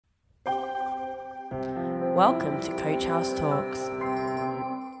Welcome to Coach House Talks.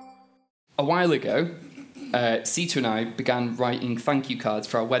 A while ago, Sita and I began writing thank you cards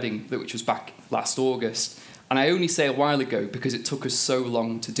for our wedding, which was back last August. And I only say a while ago because it took us so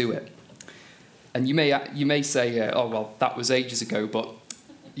long to do it. And you may say, oh, well, that was ages ago, but,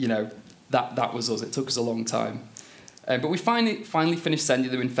 you know, that was us. It took us a long time. But we finally finished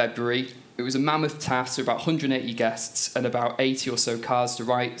sending them in February. It was a mammoth task, so about 180 guests and about 80 or so cards to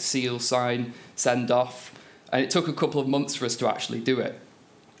write, seal, sign, send off. And it took a couple of months for us to actually do it.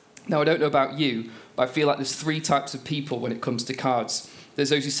 Now, I don't know about you, but I feel like there's three types of people when it comes to cards.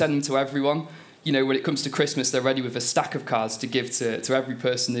 There's those who send them to everyone. You know, when it comes to Christmas, they're ready with a stack of cards to give to every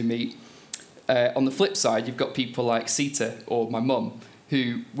person they meet. On the flip side, you've got people like Sita or my mum,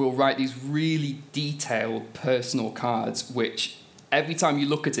 who will write these really detailed personal cards, which every time you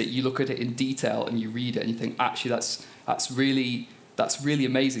look at it in detail and you read it and you think, actually, that's really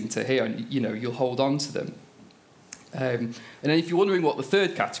amazing to hear, and, you know, you'll hold on to them. And then if you're wondering what the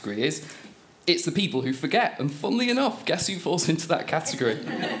third category is, it's the people who forget. And funnily enough, guess who falls into that category?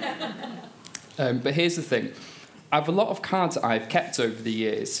 But here's the thing. I have a lot of cards that I've kept over the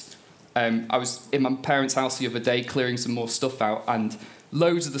years. I was in my parents' house the other day clearing some more stuff out, and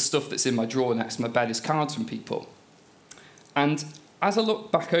loads of the stuff that's in my drawer next to my bed is cards from people. And as I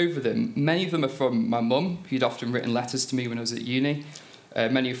look back over them, many of them are from my mum, who'd often written letters to me when I was at uni.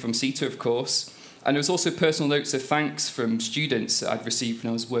 Many are from Sita, of course. And there was also personal notes of thanks from students that I'd received when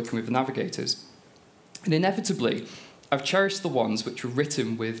I was working with the Navigators. And inevitably, I've cherished the ones which were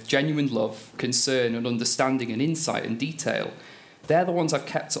written with genuine love, concern and understanding and insight and detail. They're the ones I've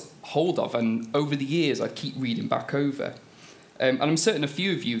kept hold of, and over the years I keep reading back over. And I'm certain a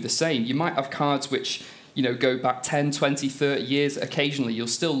few of you are the same. You might have cards which, you know, go back 10, 20, 30 years. Occasionally you'll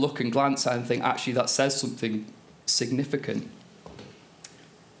still look and glance at it and think, actually, that says something significant.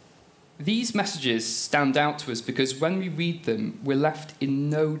 These messages stand out to us because when we read them, we're left in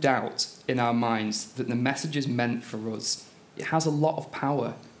no doubt in our minds that the message is meant for us. It has a lot of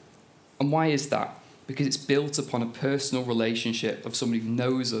power. And why is that? Because it's built upon a personal relationship of somebody who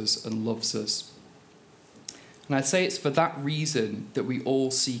knows us and loves us. And I'd say it's for that reason that we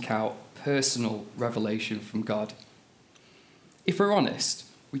all seek out personal revelation from God. If we're honest,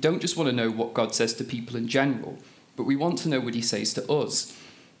 we don't just want to know what God says to people in general, but we want to know what he says to us.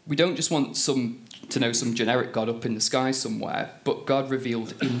 We don't just want to know some generic God up in the sky somewhere, but God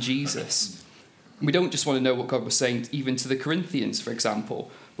revealed in Jesus. We don't just want to know what God was saying even to the Corinthians, for example,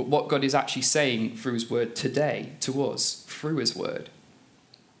 but what God is actually saying through his word today to us, through his word.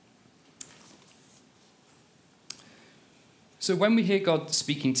 So when we hear God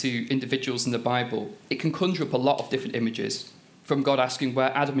speaking to individuals in the Bible, it can conjure up a lot of different images. From God asking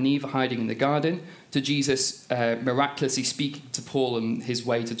where Adam and Eve are hiding in the garden, to Jesus miraculously speaking to Paul on his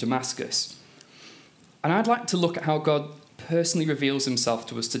way to Damascus. And I'd like to look at how God personally reveals himself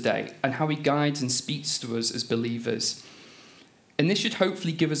to us today and how he guides and speaks to us as believers. And this should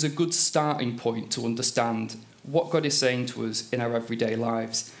hopefully give us a good starting point to understand what God is saying to us in our everyday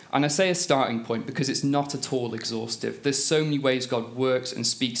lives. And I say a starting point because it's not at all exhaustive. There's so many ways God works and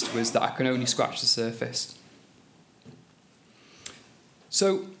speaks to us that I can only scratch the surface.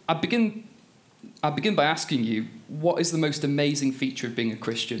 So I begin by asking you, what is the most amazing feature of being a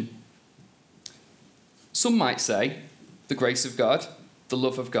Christian? Some might say the grace of God, the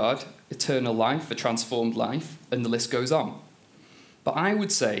love of God, eternal life, a transformed life, and the list goes on. But I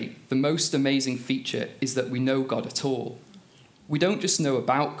would say the most amazing feature is that we know God at all. We don't just know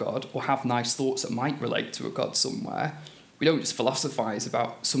about God or have nice thoughts that might relate to a God somewhere. We don't just philosophize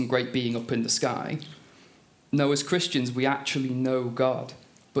about some great being up in the sky. No, as Christians, we actually know God.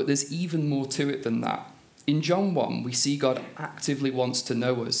 But there's even more to it than that. In John 1, we see God actively wants to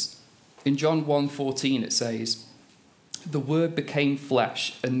know us. In John 1:14, it says, "The Word became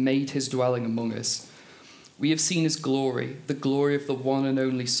flesh and made his dwelling among us. We have seen his glory, the glory of the one and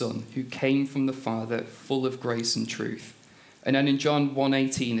only Son, who came from the Father, full of grace and truth." And then in John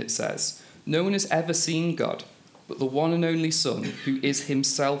 1:18, it says, "No one has ever seen God, but the one and only Son, who is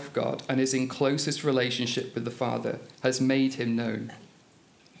himself God and is in closest relationship with the Father, has made him known."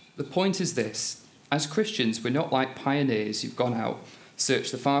 The point is this: as Christians, we're not like pioneers who've gone out,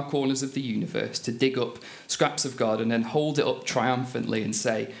 searched the far corners of the universe to dig up scraps of God and then hold it up triumphantly and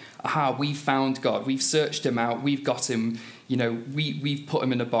say, aha, we've found God, we've searched him out, we've got him, you know, we've put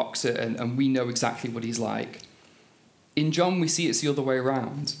him in a box and we know exactly what he's like. In John, we see it's the other way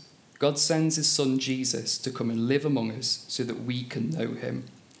around. God sends his son Jesus to come and live among us so that we can know him.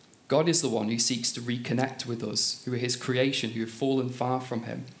 God is the one who seeks to reconnect with us, who are his creation, who have fallen far from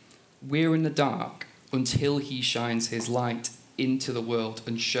him. We're in the dark until he shines his light into the world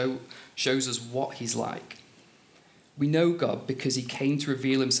and shows us what he's like. We know God because he came to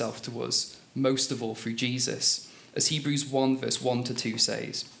reveal himself to us, most of all through Jesus, as Hebrews 1 verse 1 to 2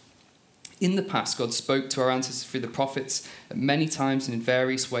 says. In the past, God spoke to our ancestors through the prophets at many times and in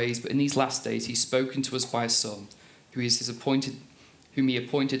various ways, but in these last days he's spoken to us by his Son, whom he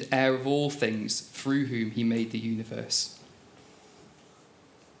appointed heir of all things, through whom he made the universe.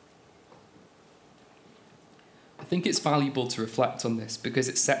 I think it's valuable to reflect on this because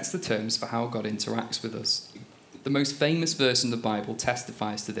it sets the terms for how God interacts with us. The most famous verse in the Bible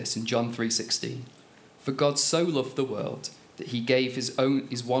testifies to this in John 3:16. For God so loved the world that he gave his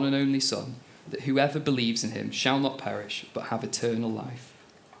one and only Son, that whoever believes in him shall not perish but have eternal life.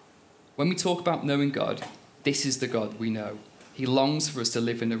 When we talk about knowing God, this is the God we know. He longs for us to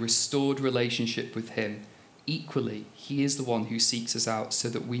live in a restored relationship with him. Equally, he is the one who seeks us out so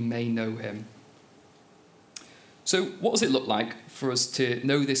that we may know him. So what does it look like for us to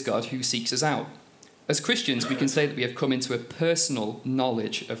know this God who seeks us out? As Christians, we can say that we have come into a personal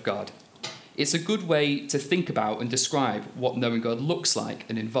knowledge of God. It's a good way to think about and describe what knowing God looks like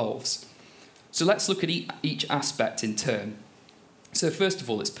and involves. So let's look at each aspect in turn. So first of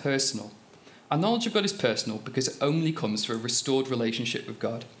all, it's personal. Our knowledge of God is personal because it only comes through a restored relationship with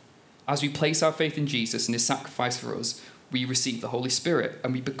God. As we place our faith in Jesus and his sacrifice for us, we receive the Holy Spirit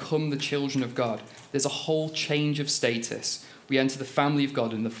and we become the children of God. There's a whole change of status. We enter the family of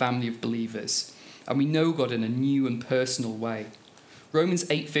God and the family of believers. And we know God in a new and personal way. Romans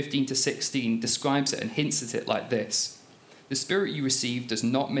 8:15 to 16 describes it and hints at it like this. The Spirit you received does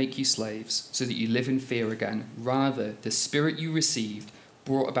not make you slaves so that you live in fear again. Rather, the Spirit you received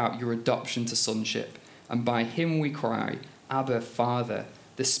brought about your adoption to sonship. And by him we cry, Abba, Father.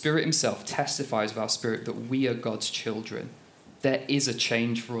 The Spirit himself testifies of our spirit that we are God's children. There is a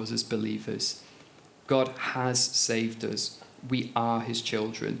change for us as believers. God has saved us. We are his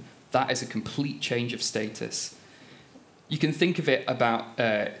children. That is a complete change of status. You can think of it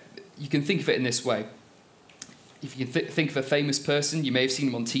in this way. If you can think of a famous person, you may have seen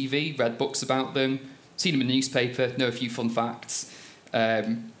them on TV, read books about them, seen them in the newspaper, know a few fun facts.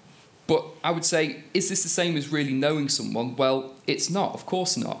 But I would say, is this the same as really knowing someone? Well, it's not. Of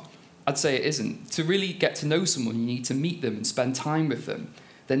course not. I'd say it isn't. To really get to know someone, you need to meet them and spend time with them.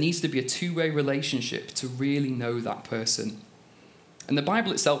 There needs to be a two-way relationship to really know that person. And the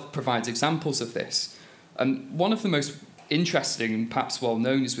Bible itself provides examples of this. And one of the most interesting and perhaps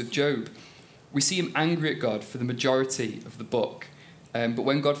well-known is with Job. We see him angry at God for the majority of the book. But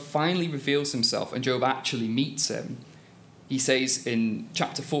when God finally reveals himself and Job actually meets him, he says in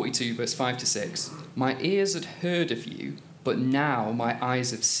chapter 42, verse 5 to 6, My ears had heard of you, but now my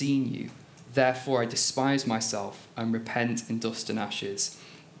eyes have seen you. Therefore I despise myself and repent in dust and ashes.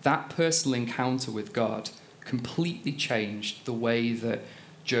 That personal encounter with God completely changed the way that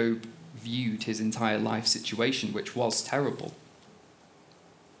Job viewed his entire life situation, which was terrible.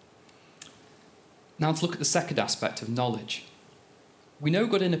 Now to look at the second aspect of knowledge. We know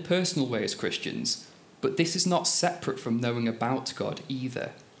God in a personal way as Christians, but this is not separate from knowing about God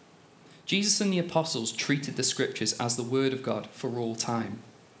either. Jesus and the apostles treated the scriptures as the word of God for all time.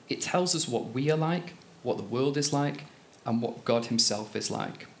 It tells us what we are like, what the world is like, and what God himself is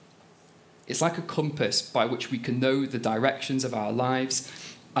like. It's like a compass by which we can know the directions of our lives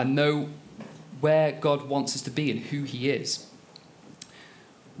and know where God wants us to be and who he is.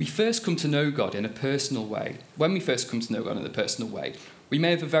 We first come to know God in a personal way. When we first come to know God in a personal way, we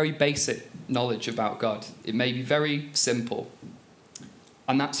may have a very basic knowledge about God. It may be very simple,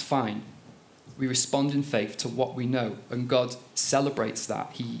 and that's fine. We respond in faith to what we know, and God celebrates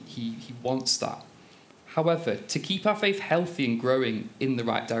that. He wants that. However, to keep our faith healthy and growing in the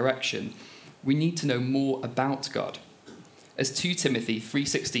right direction, we need to know more about God. As 2 Timothy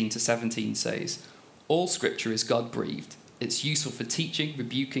 3:16 to 17 says, all scripture is God-breathed. It's useful for teaching,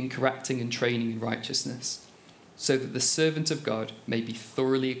 rebuking, correcting, and training in righteousness, so that the servant of God may be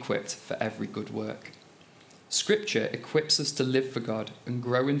thoroughly equipped for every good work. Scripture equips us to live for God and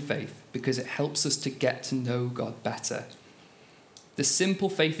grow in faith because it helps us to get to know God better. The simple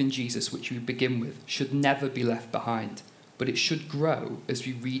faith in Jesus which we begin with should never be left behind, but it should grow as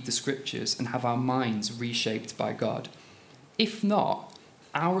we read the scriptures and have our minds reshaped by God. If not,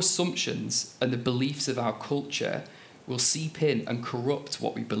 our assumptions and the beliefs of our culture will seep in and corrupt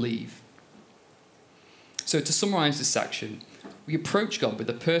what we believe. So to summarise this section, we approach God with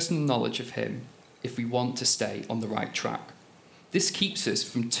a personal knowledge of him if we want to stay on the right track. This keeps us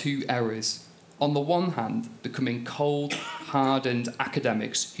from two errors. On the one hand, becoming cold, hardened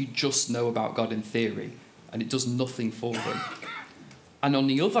academics who just know about God in theory, and it does nothing for them. And on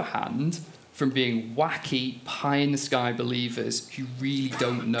the other hand, from being wacky, pie-in-the-sky believers who really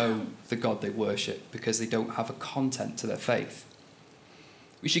don't know the God they worship because they don't have a content to their faith.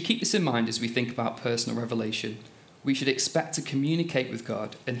 We should keep this in mind as we think about personal revelation. We should expect to communicate with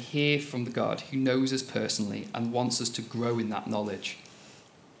God and hear from the God who knows us personally and wants us to grow in that knowledge.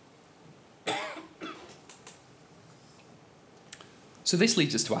 So this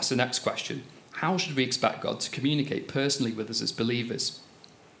leads us to ask the next question. How should we expect God to communicate personally with us as believers?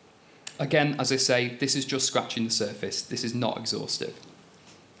 Again, as I say, this is just scratching the surface. This is not exhaustive.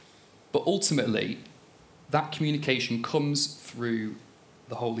 But ultimately, that communication comes through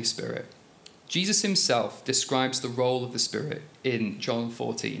the Holy Spirit. Jesus himself describes the role of the Spirit in John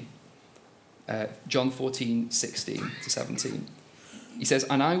 14, 16 to 17. He says,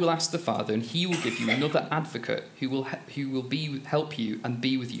 "And I will ask the Father, and he will give you another advocate who will help you and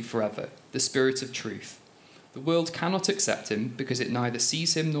be with you forever, the Spirit of truth. The world cannot accept him because it neither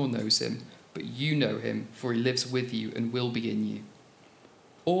sees him nor knows him, but you know him, for he lives with you and will be in you.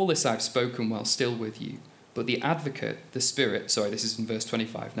 All this I've spoken while still with you, but the advocate, the Spirit," sorry, this is in verse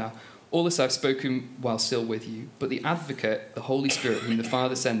 25 now. "All this I've spoken while still with you, but the advocate, the Holy Spirit, whom the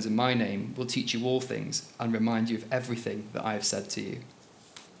Father sends in my name, will teach you all things and remind you of everything that I have said to you."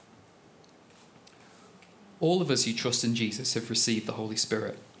 All of us who trust in Jesus have received the Holy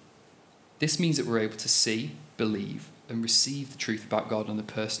Spirit. This means that we're able to see, believe, and receive the truth about God on a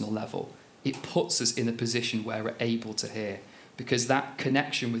personal level. It puts us in a position where we're able to hear, because that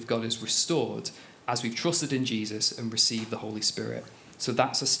connection with God is restored as we've trusted in Jesus and received the Holy Spirit. So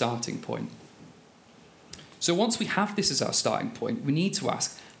that's a starting point. So once we have this as our starting point, we need to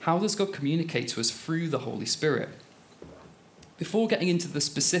ask, how does God communicate to us through the Holy Spirit? Before getting into the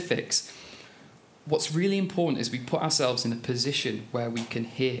specifics, what's really important is we put ourselves in a position where we can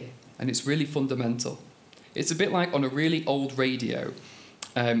hear, and it's really fundamental. It's a bit like on a really old radio.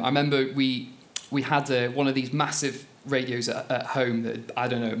 I remember we had one of these massive radios at home that, I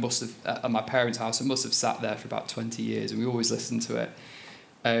don't know, it must have, at my parents' house, it must have sat there for about 20 years, and we always listened to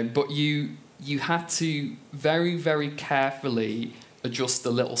it. But you had to very, very carefully adjust the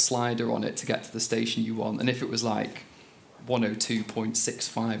little slider on it to get to the station you want. And if it was like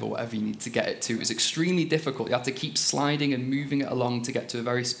 102.65 or whatever you need to get it to, it was extremely difficult. You had to keep sliding and moving it along to get to a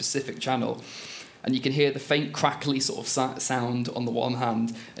very specific channel. And you can hear the faint crackly sort of sound on the one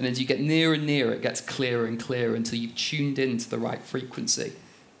hand, and as you get nearer and nearer, it gets clearer and clearer until you've tuned into the right frequency.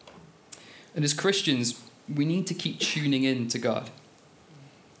 And as Christians, we need to keep tuning in to God.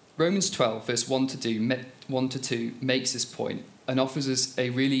 Romans 12, verse 1 to 2 makes this point and offers us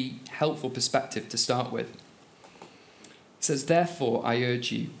a really helpful perspective to start with. It says, "Therefore, I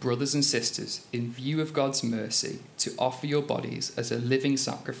urge you, brothers and sisters, in view of God's mercy, to offer your bodies as a living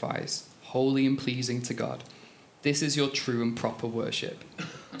sacrifice, holy and pleasing to God. This is your true and proper worship.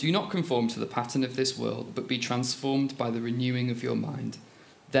 Do not conform to the pattern of this world, but be transformed by the renewing of your mind.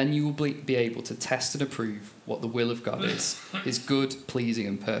 Then you will be able to test and approve what the will of God is, his good, pleasing,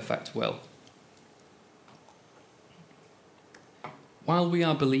 and perfect will." While we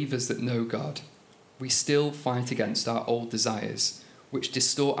are believers that know God, we still fight against our old desires, which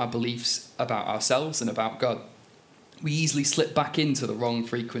distort our beliefs about ourselves and about God. We easily slip back into the wrong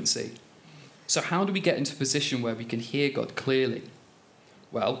frequency. So how do we get into a position where we can hear God clearly?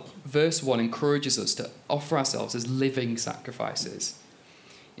 Well, verse 1 encourages us to offer ourselves as living sacrifices.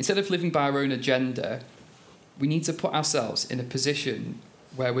 Instead of living by our own agenda, we need to put ourselves in a position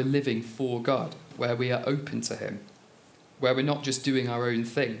where we're living for God, where we are open to him, where we're not just doing our own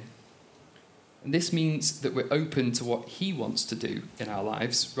thing. And this means that we're open to what he wants to do in our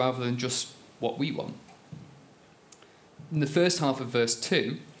lives rather than just what we want. In the first half of verse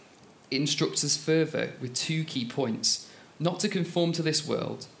 2, it instructs us further with two key points: not to conform to this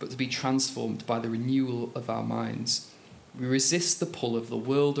world, but to be transformed by the renewal of our minds. We resist the pull of the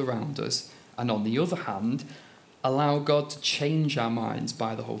world around us, and on the other hand, allow God to change our minds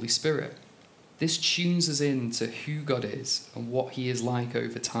by the Holy Spirit. This tunes us in to who God is and what he is like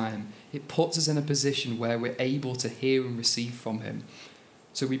over time. It puts us in a position where we're able to hear and receive from him,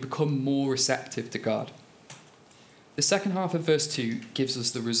 so we become more receptive to God. The second half of verse 2 gives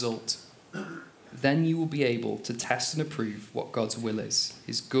us the result. Then you will be able to test and approve what God's will is,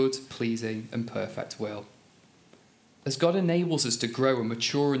 his good, pleasing, and perfect will. As God enables us to grow and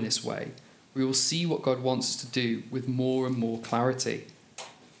mature in this way, we will see what God wants us to do with more and more clarity.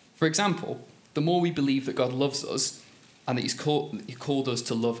 For example, the more we believe that God loves us and that he called us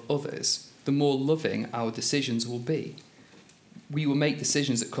to love others, the more loving our decisions will be. We will make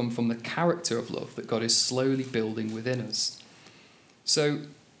decisions that come from the character of love that God is slowly building within us. So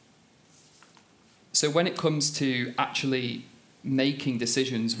when it comes to actually making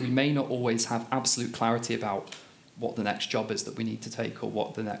decisions, we may not always have absolute clarity about what the next job is that we need to take or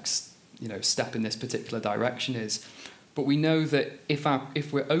what the next, step in this particular direction is. But we know that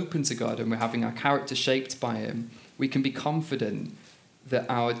if we're open to God and we're having our character shaped by him, we can be confident that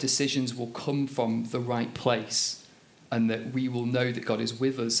our decisions will come from the right place and that we will know that God is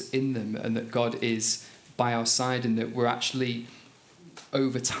with us in them and that God is by our side and that we're actually,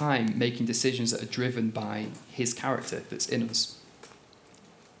 over time, making decisions that are driven by his character that's in us.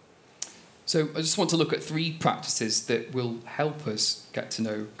 So I just want to look at 3 practices that will help us get to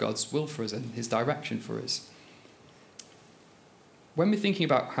know God's will for us and his direction for us. When we're thinking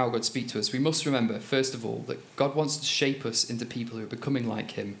about how God speaks to us, we must remember, first of all, that God wants to shape us into people who are becoming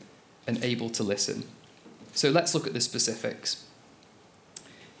like him and able to listen. So let's look at the specifics.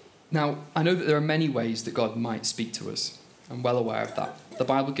 Now, I know that there are many ways that God might speak to us. I'm well aware of that. The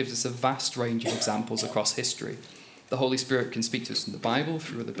Bible gives us a vast range of examples across history. The Holy Spirit can speak to us in the Bible,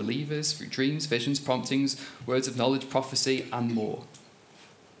 through other believers, through dreams, visions, promptings, words of knowledge, prophecy, and more.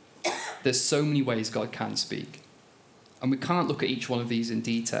 There's so many ways God can speak. And we can't look at each one of these in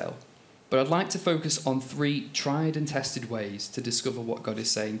detail. But I'd like to focus on 3 tried and tested ways to discover what God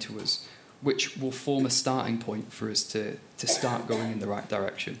is saying to us, which will form a starting point for us to start going in the right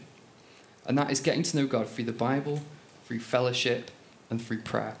direction. And that is getting to know God through the Bible, through fellowship, and through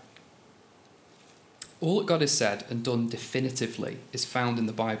prayer. All that God has said and done definitively is found in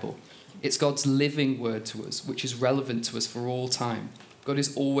the Bible. It's God's living word to us, which is relevant to us for all time. God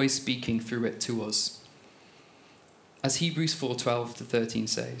is always speaking through it to us. As Hebrews 4:12-13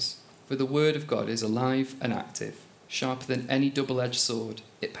 says, "For the word of God is alive and active, sharper than any double-edged sword.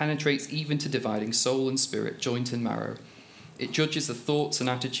 It penetrates even to dividing soul and spirit, joint and marrow. It judges the thoughts and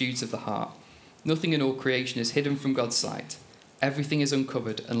attitudes of the heart. Nothing in all creation is hidden from God's sight. Everything is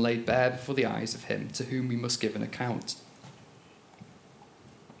uncovered and laid bare before the eyes of him to whom we must give an account."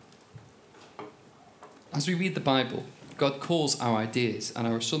 As we read the Bible, God calls our ideas and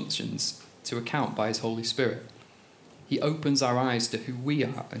our assumptions to account by his Holy Spirit. He opens our eyes to who we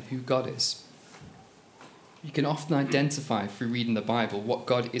are and who God is. You can often identify through reading the Bible what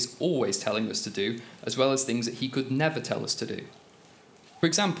God is always telling us to do, as well as things that he could never tell us to do. For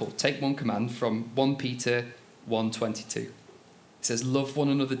example, take one command from 1 Peter 1:22. It says, "Love one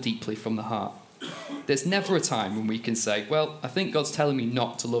another deeply from the heart." There's never a time when we can say, well, I think God's telling me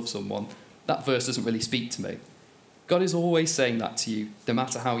not to love someone. That verse doesn't really speak to me. God is always saying that to you, no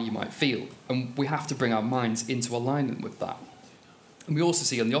matter how you might feel. And we have to bring our minds into alignment with that. And we also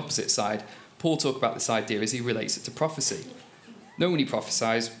see on the opposite side, Paul talk about this idea as he relates it to prophecy. No one who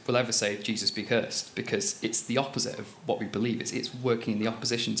prophesies will ever say, "Jesus be cursed," because it's the opposite of what we believe. It's working in the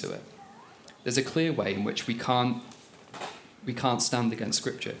opposition to it. There's a clear way in which we can't stand against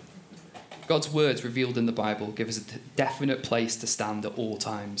Scripture. God's words revealed in the Bible give us a definite place to stand at all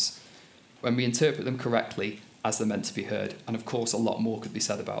times, when we interpret them correctly as they're meant to be heard. And of course, a lot more could be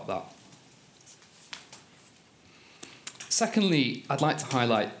said about that. Secondly, I'd like to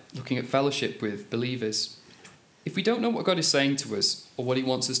highlight looking at fellowship with believers. If we don't know what God is saying to us or what he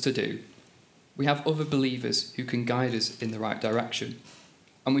wants us to do, we have other believers who can guide us in the right direction.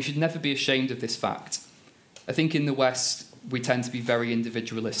 And we should never be ashamed of this fact. I think in the West, we tend to be very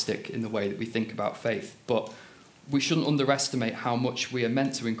individualistic in the way that we think about faith, but we shouldn't underestimate how much we are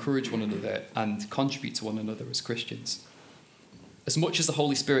meant to encourage one another and contribute to one another as Christians. As much as the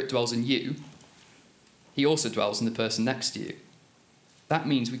Holy Spirit dwells in you, he also dwells in the person next to you. That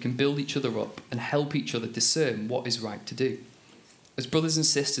means we can build each other up and help each other discern what is right to do. As brothers and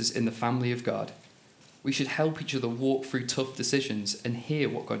sisters in the family of God, we should help each other walk through tough decisions and hear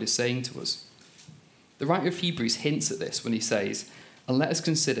what God is saying to us. The writer of Hebrews hints at this when he says, "And let us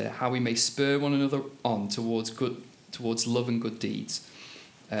consider how we may spur one another on towards love and good deeds."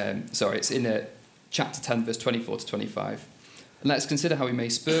 It's in chapter 10, verse 24-25. "And let us consider how we may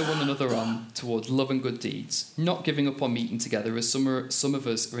spur one another on towards love and good deeds, not giving up on meeting together as some of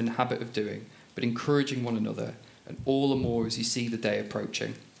us are in the habit of doing, but encouraging one another, and all the more as you see the day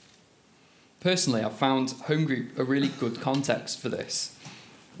approaching." Personally, I've found home group a really good context for this.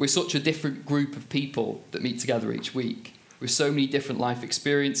 We're such a different group of people that meet together each week, with so many different life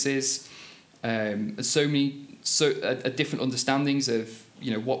experiences, and different understandings of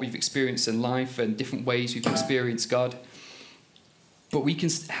what we've experienced in life and different ways we've experienced God. But we can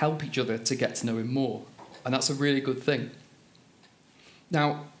help each other to get to know him more, and that's a really good thing.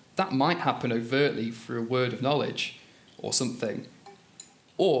 Now, that might happen overtly through a word of knowledge or something,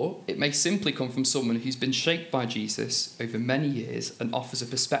 or it may simply come from someone who's been shaped by Jesus over many years and offers a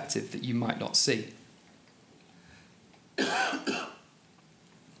perspective that you might not see.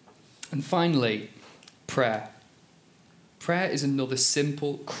 And finally, prayer. Prayer is another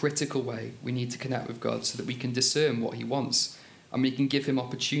simple, critical way we need to connect with God so that we can discern what he wants and we can give him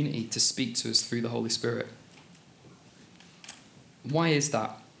opportunity to speak to us through the Holy Spirit. Why is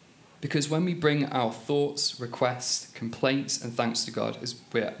that? Because when we bring our thoughts, requests, complaints and thanks to God, as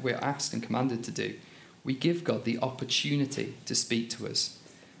we're asked and commanded to do, we give God the opportunity to speak to us.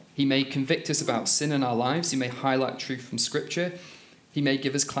 He may convict us about sin in our lives. He may highlight truth from Scripture. He may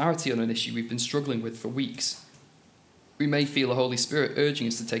give us clarity on an issue we've been struggling with for weeks. We may feel the Holy Spirit urging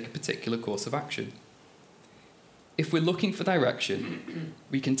us to take a particular course of action. If we're looking for direction,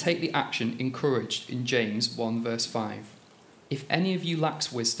 we can take the action encouraged in James 1 verse 5. If any of you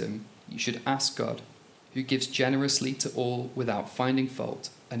lacks wisdom, you should ask God, who gives generously to all without finding fault,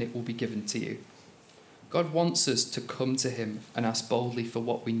 and it will be given to you. God wants us to come to him and ask boldly for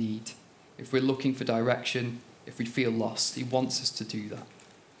what we need. If we're looking for direction, if we feel lost, he wants us to do that.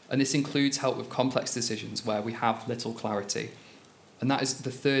 And this includes help with complex decisions where we have little clarity. And that is the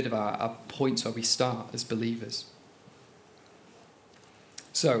third of our points where we start as believers.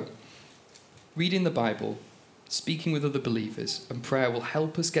 So, reading the Bible, speaking with other believers, and prayer will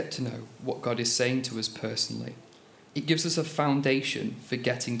help us get to know what God is saying to us personally. It gives us a foundation for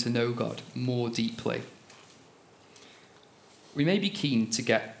getting to know God more deeply. We may be keen to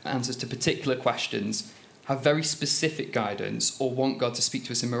get answers to particular questions, have very specific guidance, or want God to speak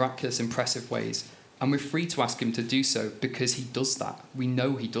to us in miraculous, impressive ways. And we're free to ask him to do so because he does that. We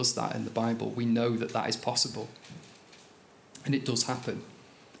know he does that in the Bible. We know that that is possible. And it does happen.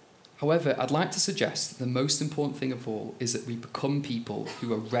 However, I'd like to suggest that the most important thing of all is that we become people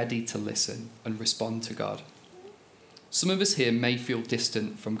who are ready to listen and respond to God. Some of us here may feel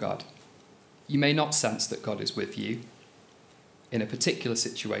distant from God. You may not sense that God is with you in a particular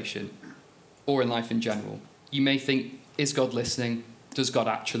situation or in life in general. You may think, is God listening? Does God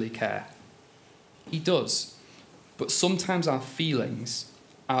actually care? He does. But sometimes our feelings,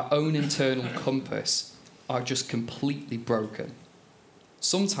 our own internal compass, are just completely broken.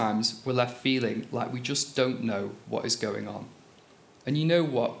 Sometimes we're left feeling like we just don't know what is going on. And you know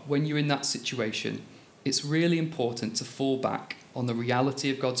what? When you're in that situation, it's really important to fall back on the reality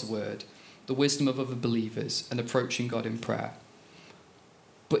of God's word, the wisdom of other believers, and approaching God in prayer.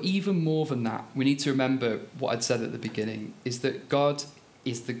 But even more than that, we need to remember what I'd said at the beginning, is that God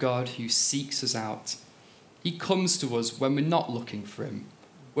is the God who seeks us out. He comes to us when we're not looking for him,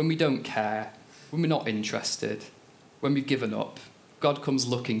 when we don't care, when we're not interested, when we've given up. God comes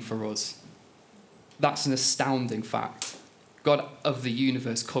looking for us. That's an astounding fact. God of the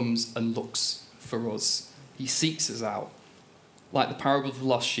universe comes and looks for us. He seeks us out. Like the parable of the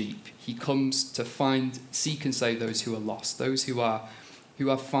lost sheep, he comes to find, seek and save those who are lost, those who are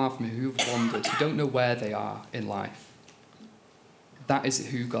far from him, who have wandered, who don't know where they are in life. That is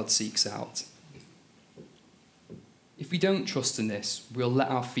who God seeks out. If we don't trust in this, we'll let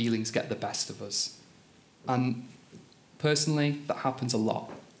our feelings get the best of us. And personally, that happens a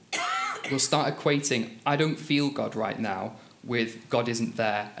lot. We'll start equating, I don't feel God right now, with God isn't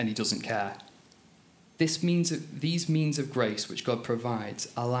there and he doesn't care. These means of grace which God provides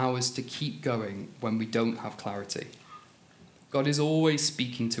allow us to keep going when we don't have clarity. God is always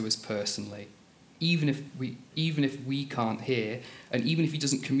speaking to us personally, even if we can't hear, and even if he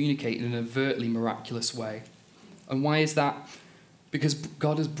doesn't communicate in an overtly miraculous way. And why is that? Because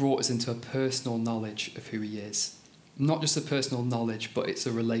God has brought us into a personal knowledge of who he is. Not just a personal knowledge, but it's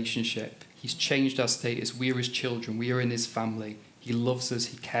a relationship. He's changed our status. We are his children. We are in his family. He loves us.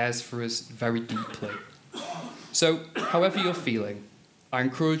 He cares for us very deeply. So, however you're feeling, I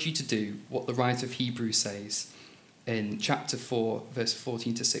encourage you to do what the writer of Hebrews says in chapter 4, verse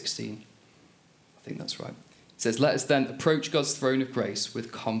 14 to 16. I think that's right. It says, let us then approach God's throne of grace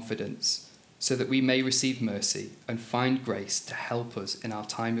with confidence, so that we may receive mercy and find grace to help us in our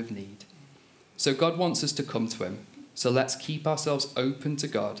time of need. So God wants us to come to him. So let's keep ourselves open to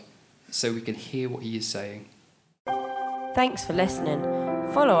God so we can hear what he is saying. Thanks for listening.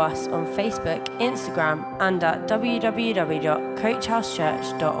 Follow us on Facebook, Instagram, and at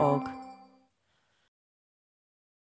www.coachhousechurch.org.